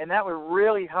 and that would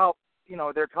really help,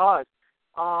 their cause.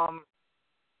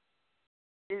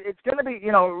 It's going to be,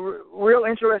 real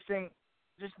interesting,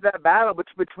 just that battle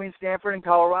between Stanford and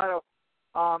Colorado.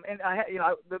 And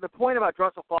the point about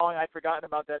Dressel falling, I'd forgotten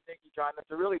about that. Thank you, John.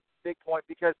 That's a really big point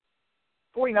because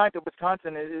 49th at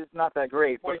Wisconsin is not that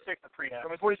great. 46th at Prenex. I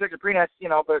mean, 46th at Prenex,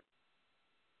 but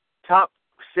top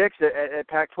 6 at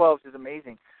Pac-12 is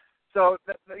amazing. So,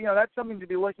 that's something to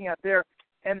be looking at there.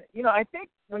 And, I think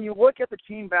when you look at the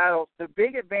team battles, the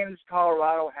big advantage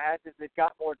Colorado has is they've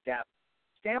got more depth.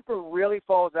 Stanford really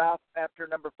falls out after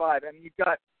number 5. I mean, you've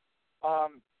got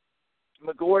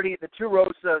McGordy, the two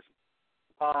Rosas,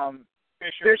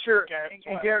 Fisher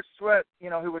and Garrett Sweat,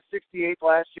 who was 68th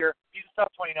last year. He's a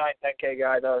top 29 10K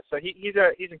guy, though, so he's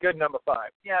a good number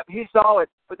 5. Yeah, he's solid.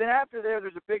 But then after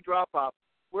there's a big drop-off.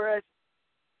 Whereas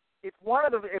if one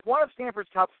of Stanford's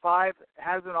top 5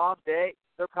 has an off day,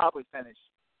 they're probably finished.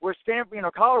 Where Stanford,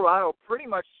 Colorado pretty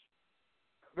much,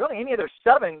 really any of their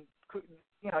 7,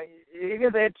 even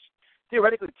if they had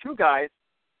theoretically 2 guys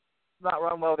not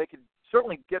run well, they could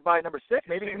certainly get by number 6.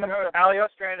 Maybe even Ali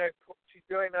Ostrander, she's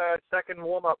doing the second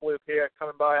warm-up loop here,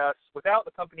 coming by us without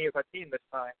the company of her team this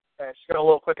time. She's going a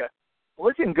little quicker.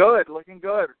 Looking good.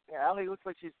 Yeah, Ali looks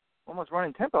like she's almost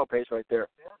running tempo pace right there.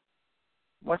 Yeah.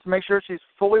 Wants to make sure she's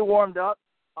fully warmed up.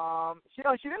 She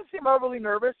didn't seem overly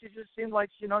nervous. She just seemed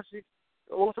like, she's a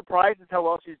little surprised at how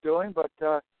well she's doing, but,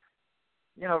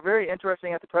 very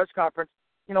interesting at the press conference.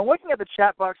 Looking at the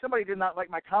chat box, somebody did not like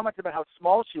my comments about how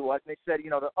small she was, and they said,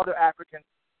 the other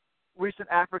recent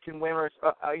African winners,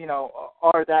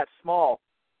 are that small.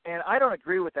 And I don't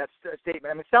agree with that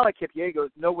statement. I mean, Sally Kipyego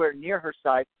is nowhere near her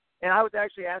size. And I was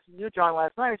actually asking you, John,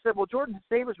 last night. I said, well, Jordan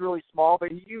Hsay was really small,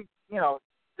 but you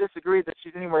disagreed that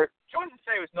she's anywhere. Jordan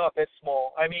Hsay was not that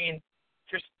small. I mean,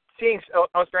 just seeing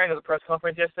Australia at the press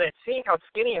conference yesterday and seeing how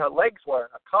skinny her legs were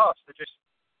and her calves, they're just,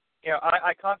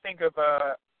 I can't think of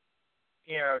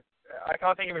I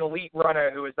can't think of an elite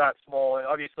runner who is that small. And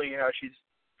obviously, she's a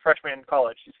freshman in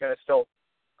college. She's going to still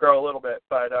grow a little bit.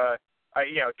 But,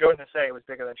 Jordan Hsay was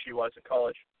bigger than she was in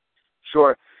college.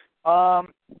 Sure.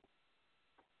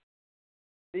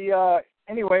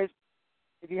 Anyways,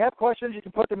 if you have questions, you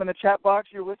can put them in the chat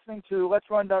box. You're listening to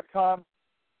Let'sRun.com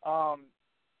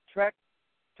Trek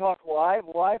Talk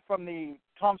live from the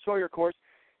Tom Sawyer course.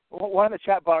 One of the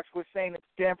chat box was saying that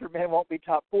Stanford men won't be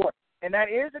top 4. And that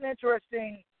is an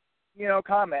interesting,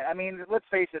 comment. I mean, let's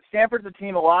face it, Stanford's a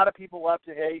team a lot of people love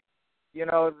to hate.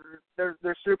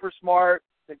 They're super smart.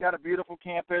 They've got a beautiful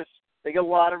campus. They get a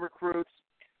lot of recruits.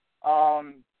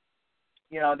 There's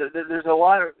a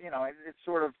lot of, it's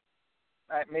sort of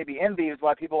maybe envy is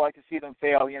why people like to see them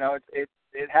fail.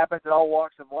 It happens in all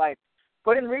walks of life.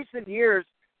 But in recent years,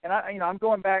 and I'm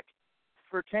going back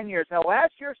for 10 years. Now,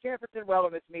 last year, Stanford did well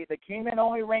in this meet. They came in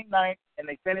only ranked 9th, and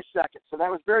they finished 2nd. So that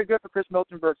was very good for Chris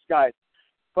Miltenberg's guys.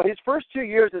 But his first 2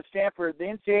 years at Stanford, the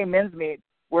NCAA men's meet,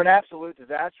 were an absolute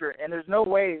disaster, and there's no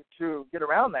way to get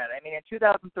around that. I mean, in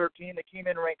 2013, they came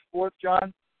in ranked 4th,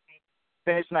 John,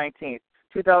 finished 19th.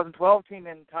 2012 came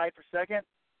in tied for 2nd,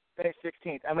 finished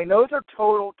 16th. I mean, those are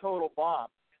total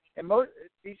bombs. And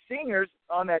these seniors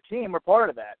on that team were part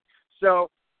of that. So,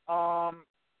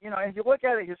 if you look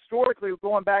at it historically,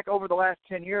 going back over the last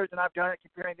 10 years, and I've done it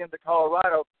comparing them to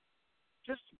Colorado,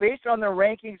 just based on their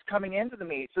rankings coming into the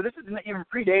meet. So this isn't even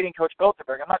predating Coach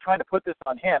Miltenberg. I'm not trying to put this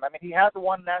on him. I mean, he has the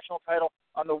one national title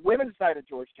on the women's side of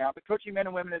Georgetown, but coaching men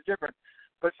and women is different.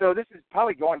 But so this is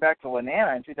probably going back to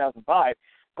Lanana in 2005.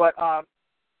 But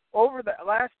over the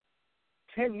last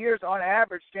 10 years, on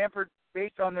average, Stanford,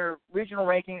 based on their regional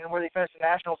ranking and where they finished the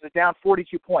nationals, is down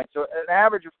 42 points. So an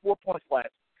average of 4 points less.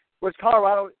 Whereas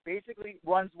Colorado basically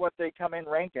runs what they come in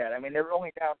ranked at. I mean, they're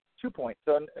only down 2 points.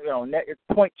 So, net it's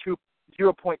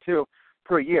 0.2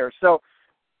 per year. So,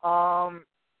 are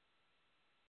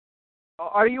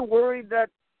you worried that,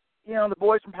 the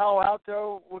boys from Palo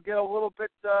Alto will get a little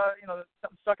bit,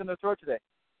 something stuck in their throat today?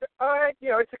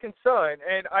 It's a concern.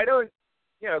 And I don't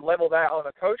level that on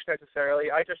the coach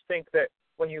necessarily. I just think that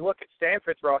when you look at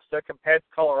Stanford's roster compared to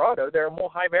Colorado, they're a more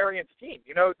high variance team.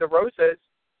 The Rosas,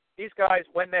 these guys,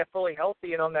 when they're fully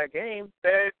healthy and on their game,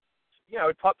 they're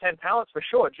top 10 talents for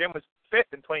sure. Jim was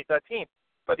 5th in 2013,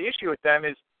 but the issue with them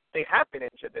is they have been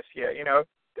injured this year.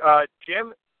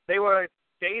 Jim, they were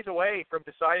days away from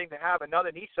deciding to have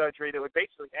another knee surgery that would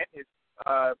basically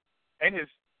end his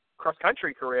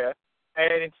cross-country career.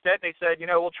 And instead they said,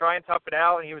 we'll try and tough it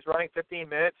out. And he was running 15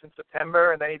 minutes in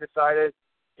September, and then he decided,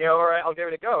 all right, I'll give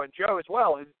it a go. And Joe as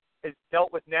well has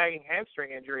dealt with nagging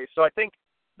hamstring injuries. So I think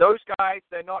those guys,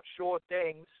 they're not sure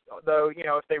things, though,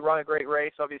 if they run a great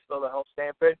race, obviously they'll help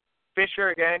Stanford. Fisher,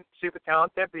 again, super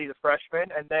talented, but he's a freshman.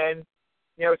 And then,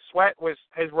 Sweat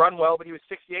has run well, but he was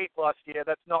 68th last year.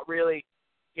 That's not really,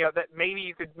 that maybe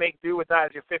you could make do with that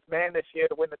as your 5th man this year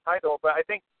to win the title. But I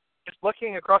think just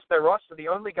looking across their roster, the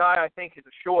only guy I think is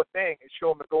a sure thing is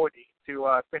Sean McGordy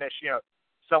to finish,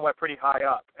 somewhere pretty high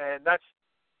up. And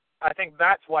I think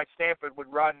that's why Stanford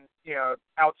would run,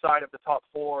 outside of the top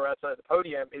 4 outside of the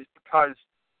podium, is because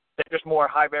they're just more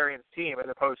a high variance team as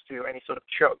opposed to any sort of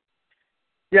choke.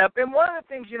 Yeah, and one of the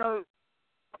things,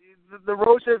 the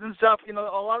Rosas and stuff, a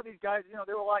lot of these guys,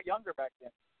 they were a lot younger back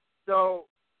then. So,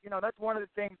 that's one of the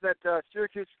things that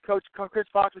Syracuse coach Chris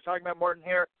Fox was talking about, Martin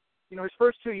Hare. His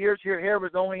first 2 years here, Hare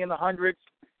was only in the hundreds,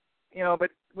 but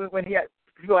when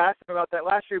people asked him about that,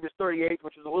 last year he was 38th,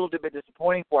 which was a little bit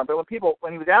disappointing for him. But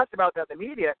when he was asked about that in the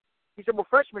media, he said, well,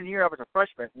 freshman year I was a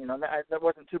freshman. That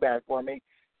wasn't too bad for me.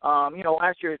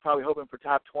 Last year he was probably hoping for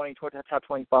top 20, top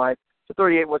 25. So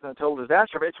 38 wasn't a total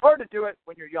disaster. But it's hard to do it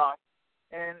when you're young.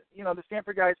 And, the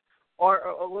Stanford guys are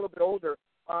a little bit older.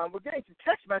 We're getting some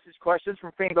text message questions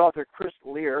from famed author Chris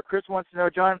Lear. Chris wants to know,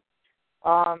 John,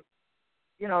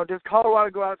 does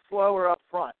Colorado go out slow or up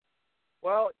front?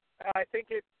 Well, I think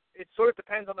it sort of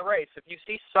depends on the race. If you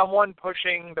see someone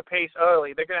pushing the pace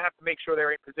early, they're going to have to make sure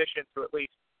they're in position to at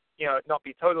least, not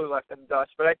be totally left in the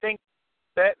dust. But I think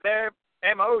that their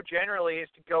MO generally is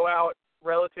to go out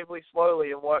relatively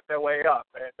slowly and work their way up.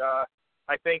 And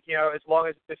I think, as long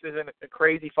as this isn't a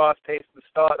crazy fast pace at the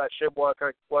start, that should work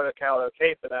out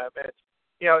okay for them. And it's,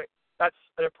 that's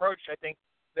an approach I think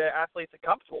the athletes are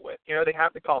comfortable with. They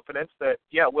have the confidence that,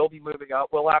 we'll be moving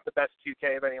up. We'll have the best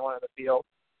 2K of anyone in the field.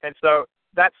 And so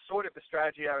that's sort of the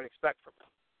strategy I would expect from them.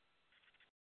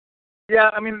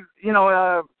 Yeah, I mean,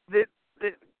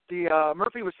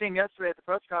 Murphy was saying yesterday at the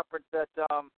press conference that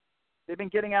they've been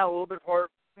getting out a little bit hard.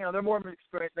 They're more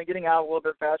experienced. They're getting out a little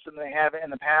bit faster than they have in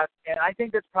the past. And I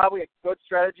think that's probably a good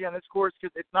strategy on this course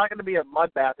because it's not going to be a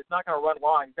mud bath. It's not going to run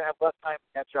long. You're going to have less time to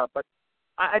catch up. But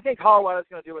I think Colorado's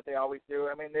going to do what they always do.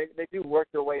 I mean, they do work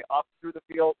their way up through the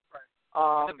field.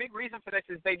 The big reason for this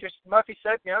is Murphy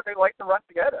said, they like to run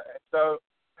together. So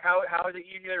how is it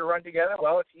easier to run together?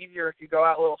 Well, it's easier if you go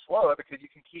out a little slower because you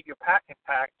can keep your pack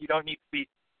intact. You don't need to be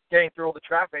getting through all the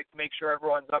traffic to make sure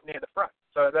everyone's up near the front.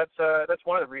 So that's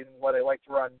one of the reasons why they like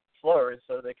to run slower is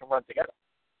so they can run together.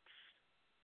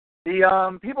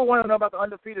 The people want to know about the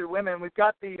undefeated women. We've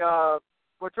got the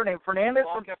what's her name, Fernandez?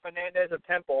 Blanca Fernandez of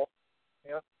Temple.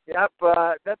 Yeah. Yep.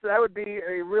 That would be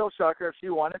a real shocker if she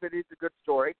won it. But it's a good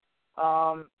story.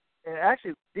 And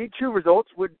actually, D2 results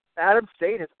would Adams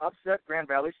State has upset Grand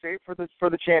Valley State for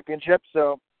the championship.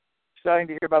 So exciting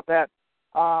to hear about that.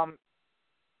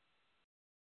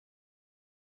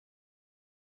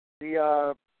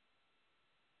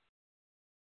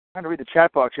 Trying to read the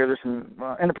chat box here. There's some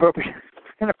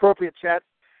inappropriate chats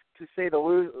to say the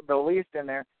least in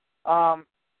there. John,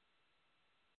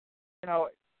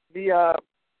 do you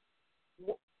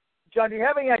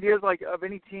have any ideas of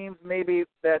any teams maybe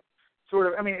that sort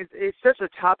of? I mean, it's such a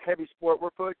top-heavy sport.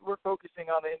 We're focusing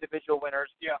on the individual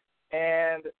winners. Yeah.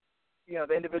 And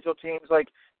the individual teams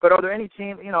but are there any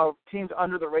teams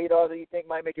under the radar that you think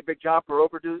might make a big jump or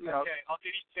overdo? Okay, I'll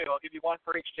give you two. I'll give you one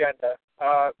for each gender.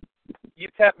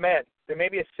 UTEP men. There may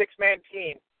be a 6-man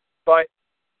team, but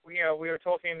we were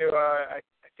talking to I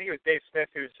think it was Dave Smith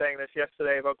who was saying this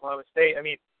yesterday of Oklahoma State. I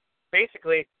mean,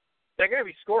 basically, they're going to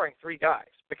be scoring 3 guys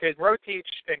because Rotich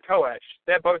and Koech,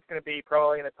 they're both going to be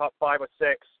probably in the top 5 or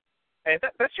 6. And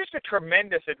that's just a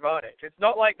tremendous advantage. It's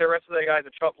not like the rest of the guys are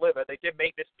chopped liver. They did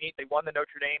make this meet. They won the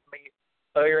Notre Dame meet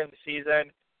earlier in the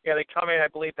season. They come in, I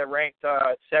believe they're ranked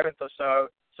 7th or so.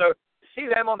 So to see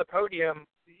them on the podium,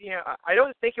 I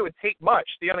don't think it would take much.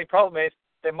 The only problem is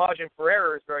their margin for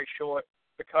error is very short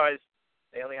because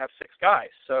they only have 6 guys.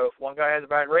 So if one guy has a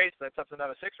bad race, that's up to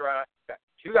another 6 runner.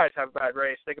 2 guys have a bad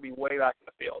race, they could be way back in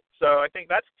the field. So I think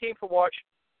that's a team to watch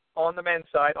on the men's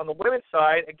side. On the women's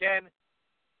side, again,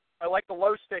 I like the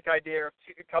low stick idea of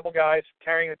a couple guys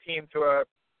carrying the team to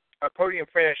a podium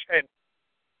finish. And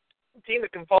team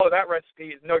that can follow that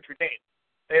recipe is Notre Dame.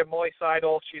 They have Molly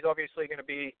Seidel. She's obviously going to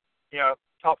be,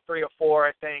 top 3 or 4,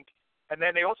 I think. And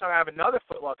then they also have another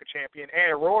Foot Locker champion,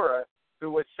 Ann Aurora,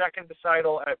 who was second to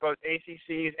Seidel at both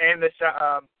ACCs and the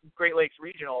Great Lakes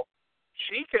Regional.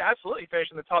 She could absolutely finish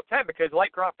in the top 10 because,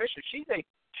 like Grant Fisher, she's a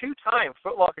 2-time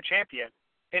Foot Locker champion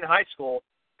in high school,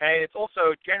 and it's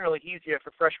also generally easier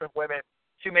for freshman women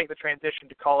to make the transition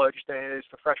to college than it is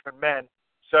for freshman men.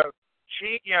 So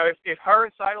she, if her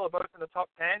and Seidel are both in the top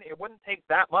 10, it wouldn't take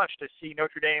that much to see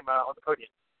Notre Dame on the podium.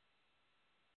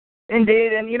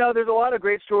 Indeed, and there's a lot of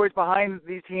great stories behind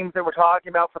these teams that we're talking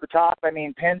about for the top. I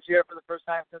mean, Penn's here for the first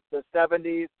time since the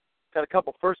 70s. Got a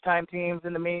couple first-time teams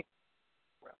in the meet.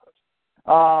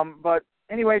 But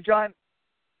anyway, John,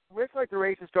 looks like the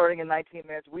race is starting in 19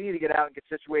 minutes. We need to get out and get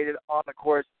situated on the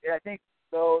course. I think,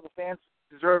 though, the fans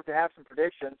deserve to have some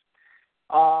predictions.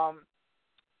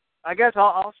 I guess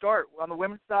I'll start on the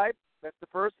women's side. That's the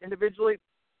first. Individually,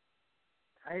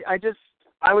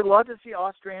 I would love to see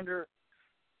Ostrander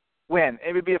win.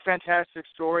 It would be a fantastic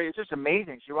story. It's just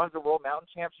amazing. She runs the World Mountain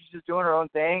Champs. She's just doing her own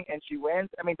thing, and she wins.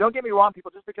 I mean, don't get me wrong,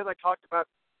 people. Just because I talked about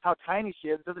how tiny she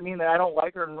is doesn't mean that I don't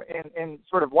like her and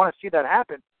sort of want to see that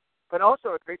happen. But also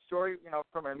a great story,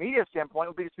 from a media standpoint,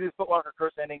 would be to see the Foot Locker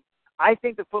curse ending. I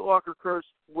think the Foot Locker curse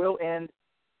will end.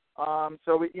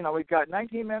 So we've got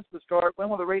 19 minutes to start. When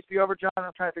will the race be over, John?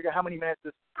 I'm trying to figure out how many minutes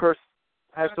this curse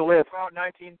has to live. About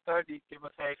 19:30, give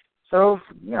or take. So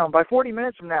by 40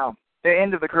 minutes from now, the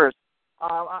end of the curse.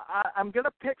 I'm going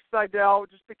to pick Seidel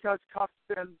just because Cuff's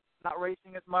been not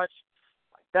racing as much.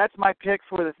 That's my pick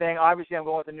for the thing. Obviously, I'm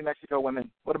going with the New Mexico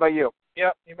women. What about you?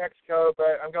 Yep, New Mexico,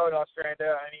 but I'm going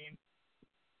Ostrander. I mean,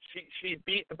 she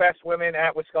beat the best women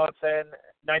at Wisconsin.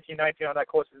 1919 on that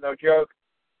course is no joke.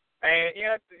 And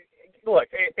look,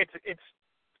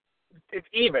 it's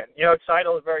even.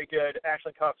 Seidel is very good.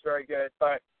 Ashley Cuff's very good,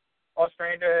 but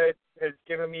Ostrander has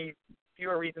given me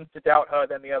fewer reasons to doubt her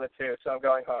than the other two, so I'm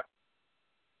going her.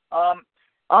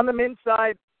 On the men's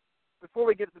side, before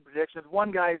we get to the predictions,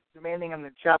 one guy demanding in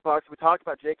the chat box, we talked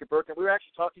about Jacob Burton. We were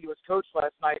actually talking to his coach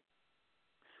last night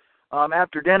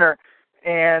after dinner,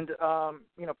 and,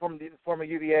 from the former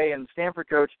UVA and Stanford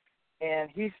coach, and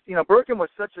he's, Burton was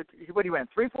what he went,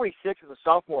 346 as a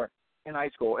sophomore in high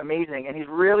school, amazing, and he's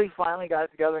really finally got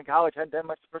it together in college, hadn't done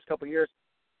much the first couple of years.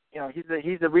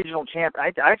 He's the regional champ.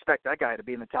 I expect that guy to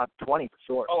be in the top 20 for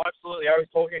sure. Oh, absolutely. I was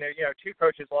talking to, two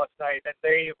coaches last night, and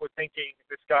they were thinking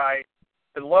this guy,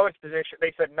 the lowest position,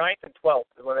 they said 9th and 12th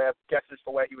is where they have guesses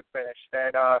for where he would finish.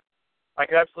 And I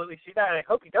could absolutely see that, and I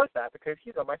hope he does that because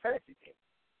he's on my fantasy team.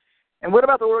 And what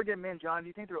about the Oregon men, John? Do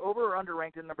you think they're over or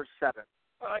underranked at number 7?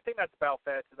 Well, I think that's about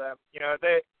fair to them.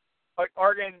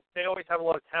 Oregon, they always have a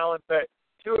lot of talent, but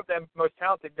two of them most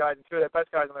talented guys and two of their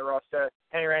best guys on their roster,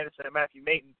 Henry Anderson and Matthew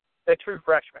Maton, they're true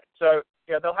freshmen. So,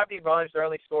 they'll have the advantage. They're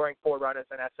only scoring 4 runners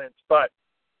in essence. But,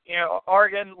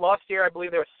 Oregon, last year I believe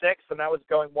they were 6th, and that was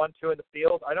going 1-2 in the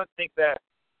field. I don't think they're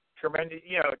tremendous.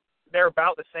 They're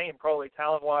about the same probably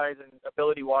talent-wise and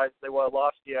ability-wise they were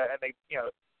last year. And they,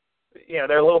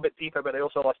 they're a little bit deeper, but they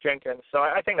also lost Jenkins. So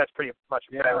I think that's pretty much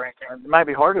a fair ranking. It might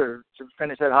be harder to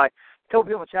finish that high. A couple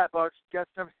people in the chat box, guest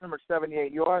number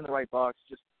 78, you are in the right box.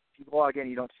 Just if you log in,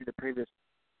 you don't see the previous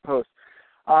post.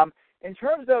 In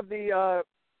terms of the,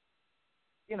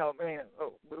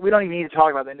 we don't even need to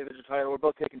talk about the individual title. We're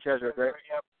both taking Cheswick, right?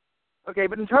 Yep. Okay,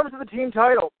 but in terms of the team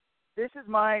title, this is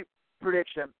my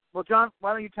prediction. Well, John,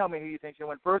 why don't you tell me who you think should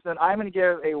win first, and I'm going to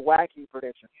give a wacky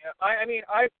prediction. Yeah,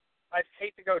 I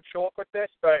hate to go chalk with this,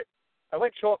 but I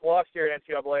went chalk last year at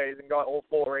NCAAs and got all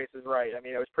 4 races right. I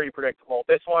mean, it was pretty predictable.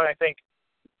 This one, I think,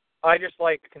 I just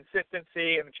like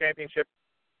consistency and the championship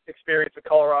experience of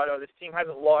Colorado. This team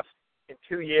hasn't lost in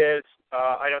 2 years.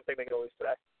 I don't think they can lose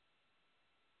today.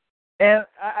 And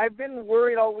I've been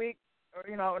worried all week,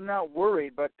 not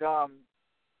worried, but,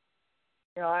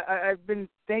 I've been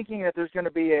thinking that there's going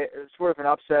to be a sort of an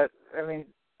upset. I mean,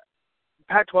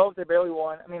 Pac-12, they barely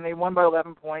won. I mean, they won by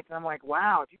 11 points, and I'm like,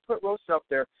 wow, if you put Rosa up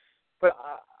there. But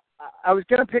I was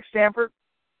going to pick Stanford,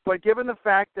 but given the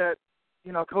fact that,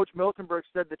 Coach Miltenberg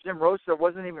said that Jim Rosa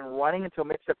wasn't even running until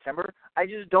mid-September, I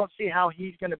just don't see how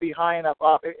he's going to be high enough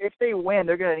up. If they win,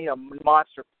 they're going to need a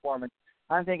monster performance.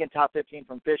 I'm thinking top 15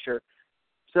 from Fisher.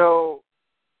 So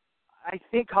I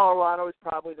think Colorado is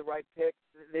probably the right pick.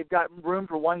 They've got room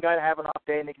for one guy to have an off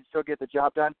day, and they can still get the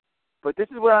job done. But this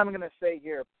is what I'm going to say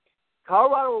here.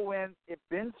 Colorado will win if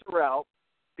Ben Sorrell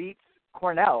beats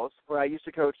Cornell's, where I used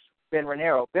to coach Ben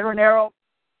Renero. Ben Renero,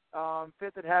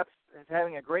 5th at HEPS, is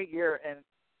having a great year, and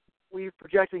we're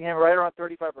projecting him right around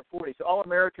 35 or 40. So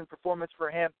all-American performance for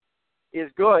him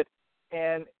is good.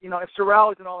 And, if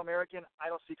Sorrell is an All-American, I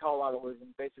don't see Colorado losing,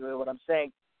 basically what I'm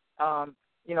saying.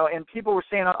 And people were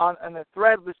saying on the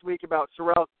thread this week about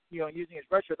Sorrell, using his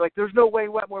red shirt. Like, there's no way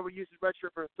Wetmore would use his red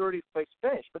shirt for a 30th place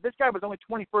finish. But this guy was only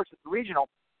 21st at the regional.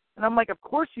 And I'm like, of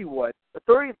course he would. The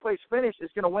 30th place finish is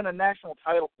going to win a national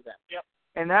title for them. Yep.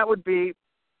 And that would be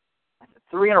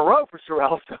 3 in a row for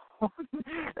Sorrell. So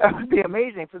that would be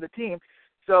amazing for the team.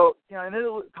 So, and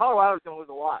Colorado's going to lose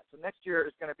a lot. So next year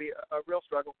is going to be a real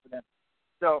struggle for them.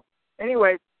 So,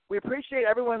 anyway, we appreciate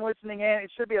everyone listening in.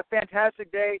 It should be a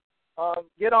fantastic day.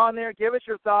 Get on there. Give us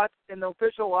your thoughts in the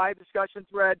official live discussion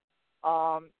thread.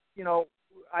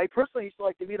 I personally used to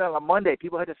like to meet on a Monday.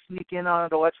 People had to sneak in on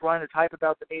the Let's Run or type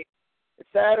about the meet. It's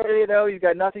Saturday, though. You've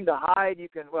got nothing to hide. You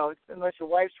can, unless your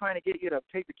wife's trying to get you to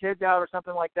take the kids out or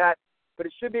something like that. But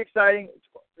it should be exciting.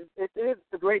 It is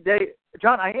a great day.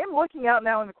 John, I am looking out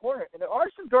now in the corner, and there are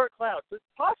some dark clouds. So it's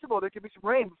possible there could be some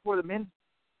rain before the men's.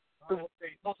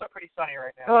 It's also pretty sunny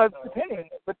right now. It's depending,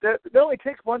 but it only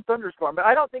takes one thunderstorm. But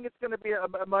I don't think it's going to be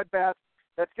a mud bath.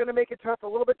 That's going to make it a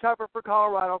little bit tougher for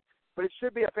Colorado, but it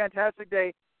should be a fantastic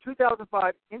day.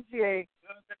 2005 NCAA,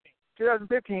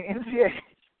 2015 NCAA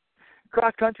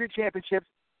Cross Country Championships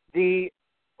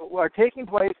are taking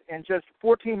place in just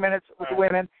 14 minutes with the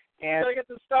women. And gotta get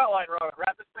to the start line, Rowan.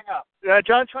 Wrap this thing up.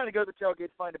 John's trying to go to the tailgate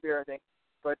to find a beer, I think.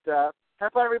 But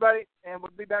have fun, everybody, and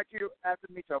we'll be back to you after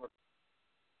the meet's over.